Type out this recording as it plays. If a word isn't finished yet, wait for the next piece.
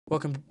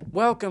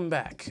Welcome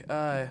back.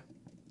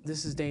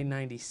 This is day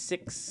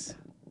 96.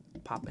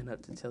 Popping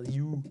up to tell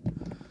you.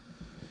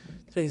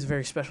 Today's a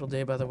very special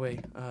day, by the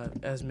way.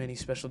 As many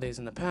special days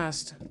in the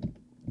past,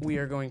 we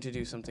are going to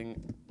do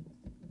something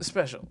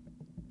special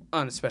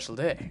on a special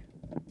day.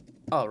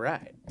 All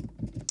right.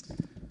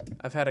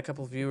 I've had a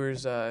couple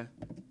viewers, none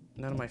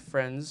of my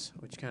friends,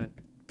 which kind of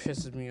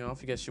pisses me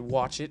off. You guys should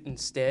watch it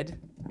instead.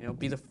 You know,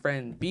 be the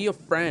friend. Be a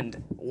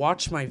friend.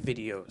 Watch my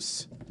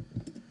videos.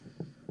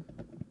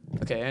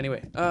 Okay,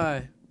 anyway,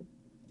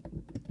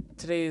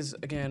 today is,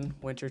 again,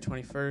 winter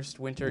 21st.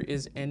 Winter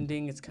is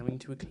ending. It's coming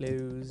to a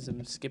close.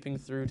 I'm skipping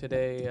through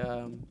today.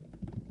 I'm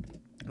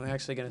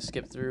actually going to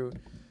skip through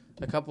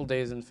a couple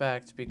days, in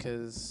fact,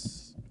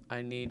 because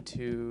I need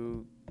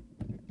to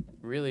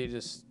really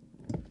just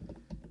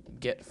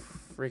get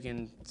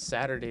freaking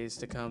Saturdays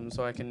to come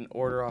so I can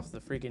order off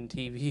the freaking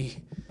TV.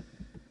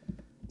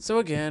 So,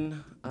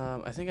 again,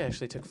 I think I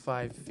actually took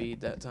 5 feet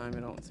that time.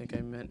 I don't think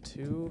I meant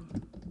to.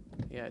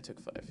 Yeah, I took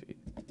 5 feet.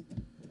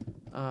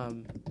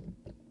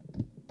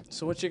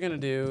 So what you're going to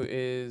do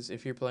is,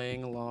 if you're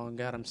playing along,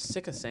 God, I'm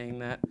sick of saying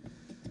that.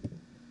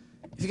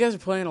 If you guys are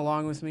playing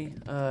along with me,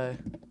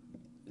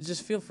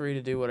 just feel free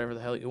to do whatever the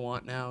hell you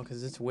want now,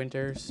 because it's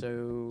winter,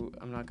 so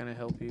I'm not going to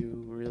help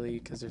you, really,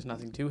 because there's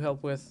nothing to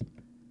help with.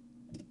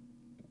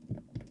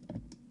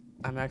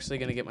 I'm actually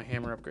going to get my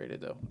hammer upgraded,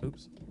 though.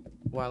 Oops.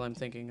 While I'm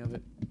thinking of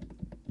it.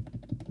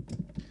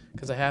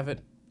 Because I have it.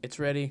 It's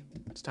ready.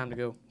 It's time to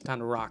go. Time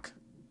to rock.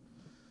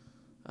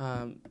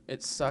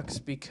 It sucks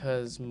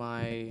because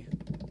my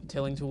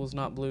tilling tool is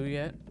not blue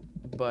yet,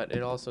 but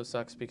it also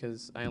sucks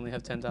because I only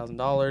have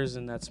 $10,000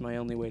 and that's my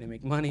only way to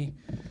make money.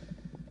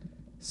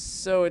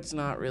 So it's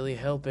not really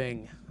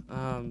helping.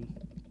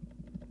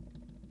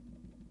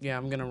 Yeah,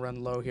 I'm gonna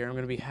run low here. I'm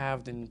gonna be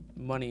halved in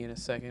money in a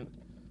second.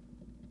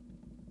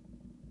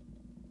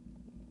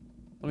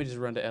 Let me just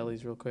run to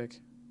Ellie's real quick.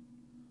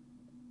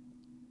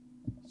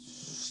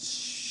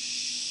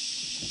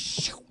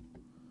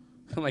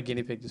 My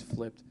guinea pig just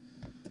flipped.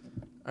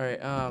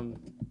 Alright,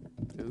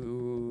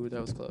 ooh,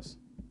 that was close.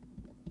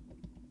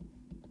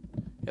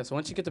 Yeah, so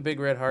once you get the big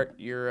red heart,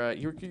 you're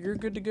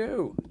good to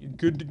go. You're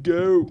good to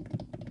go.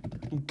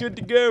 I'm good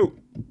to go.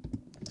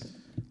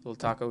 Little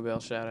Taco Bell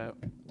shout out.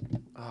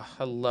 Oh,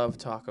 I love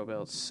Taco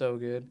Bell. It's so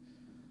good.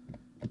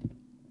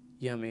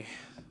 Yummy.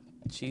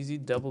 Cheesy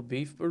double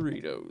beef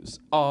burritos.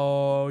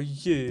 Oh,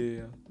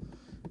 yeah.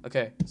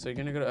 Okay, so you're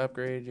gonna go to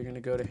upgrade, you're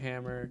gonna go to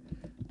hammer,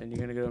 and you're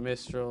gonna go to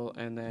Mistral,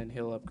 and then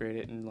he'll upgrade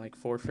it in like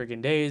 4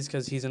 friggin' days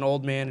because he's an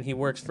old man and he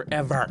works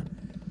forever.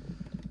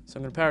 So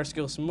I'm gonna power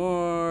skill some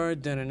more.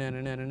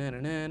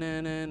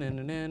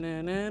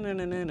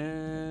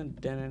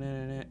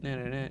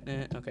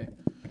 Okay.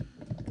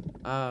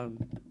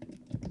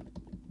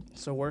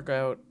 So work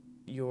out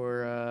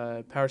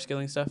your power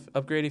skilling stuff.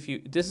 Upgrade if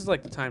you. This is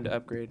like the time to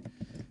upgrade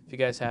if you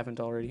guys haven't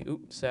already.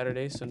 Oops,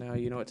 Saturday. So now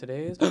you know what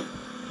today is.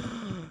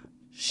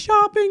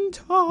 Shopping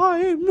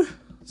time.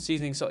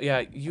 Seasoning salt.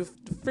 Yeah, you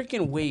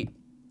freaking wait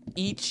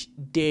each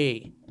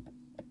day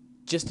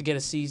just to get a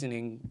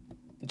seasoning,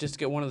 just to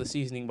get one of the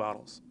seasoning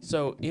bottles.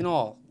 So in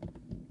all,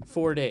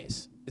 4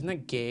 days. Isn't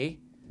that gay?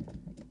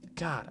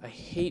 God, I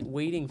hate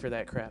waiting for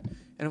that crap.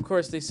 And of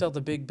course, they sell the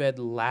big bed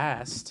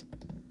last.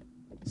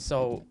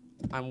 So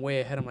I'm way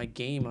ahead of my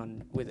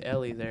game with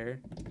Ellie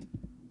there.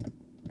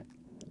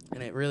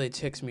 And it really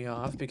ticks me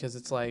off because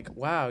it's like,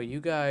 wow, you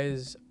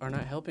guys are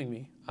not helping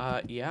me.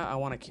 Yeah, I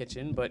want a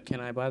kitchen, but can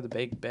I buy the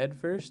big bed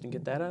first and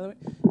get that out of the way?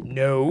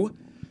 No.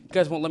 You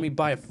guys won't let me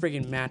buy a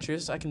friggin'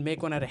 mattress. I can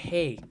make one out of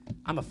hay.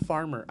 I'm a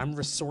farmer. I'm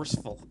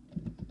resourceful.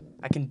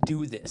 I can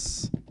do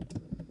this.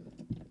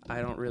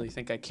 I don't really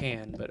think I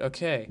can, but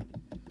okay.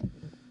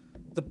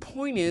 The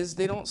point is,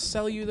 they don't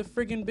sell you the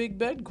friggin' big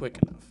bed quick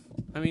enough.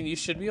 I mean, you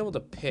should be able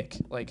to pick,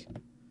 like,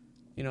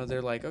 you know,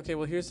 they're like, okay,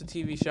 well, here's the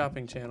TV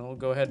shopping channel.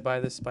 Go ahead, buy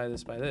this, buy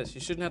this, buy this.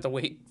 You shouldn't have to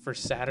wait for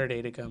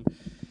Saturday to come.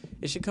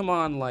 It should come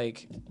on,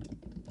 like,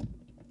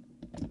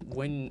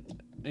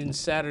 in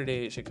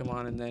Saturday it should come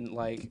on, and then,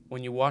 like,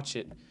 when you watch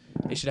it,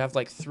 it should have,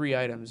 like, 3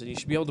 items, and you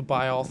should be able to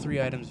buy all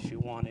 3 items if you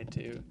wanted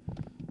to.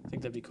 I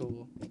think that'd be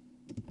cool.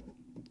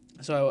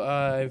 So,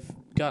 I've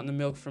gotten the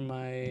milk from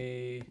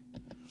my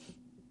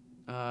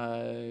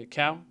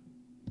cow.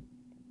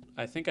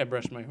 I think I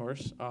brushed my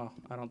horse. Oh,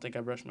 I don't think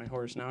I brushed my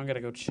horse. Now I'm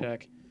gonna go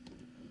check.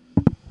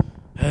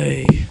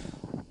 Hey.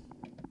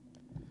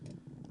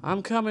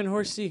 I'm coming,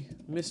 horsey.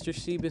 Mr.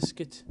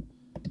 Seabiscuit.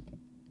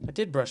 I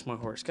did brush my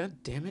horse.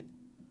 God damn it.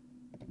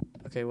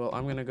 Okay, well,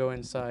 I'm gonna go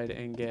inside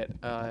and get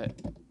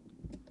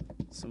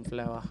some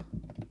flour.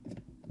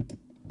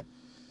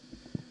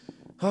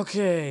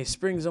 Okay,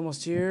 spring's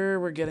almost here.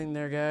 We're getting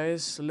there,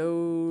 guys.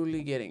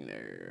 Slowly getting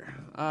there.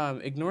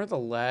 Ignore the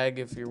lag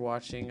if you're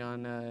watching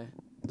on the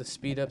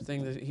speed up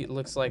thing. That it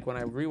looks like when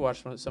I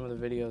rewatched some of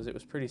the videos, it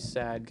was pretty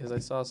sad because I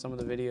saw some of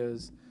the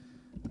videos.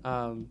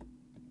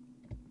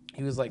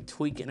 He was like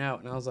tweaking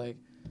out, and I was like,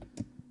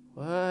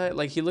 what?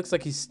 Like, he looks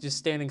like he's just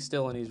standing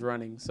still and he's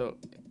running. So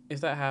if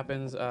that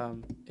happens,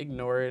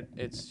 ignore it.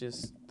 It's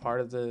just part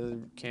of the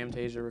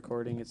Camtasia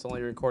recording. It's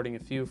only recording a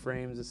few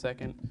frames a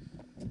second.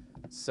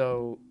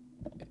 So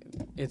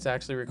it's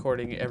actually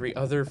recording every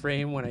other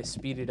frame when I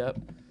speed it up.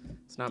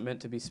 It's not meant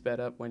to be sped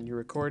up when you're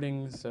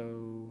recording,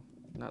 so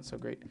not so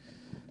great.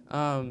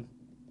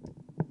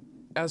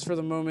 As for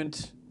the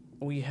moment,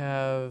 we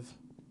have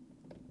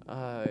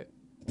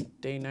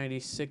day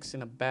 96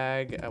 in a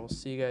bag. I will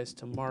see you guys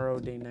tomorrow,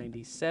 day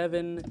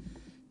 97.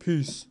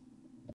 Peace.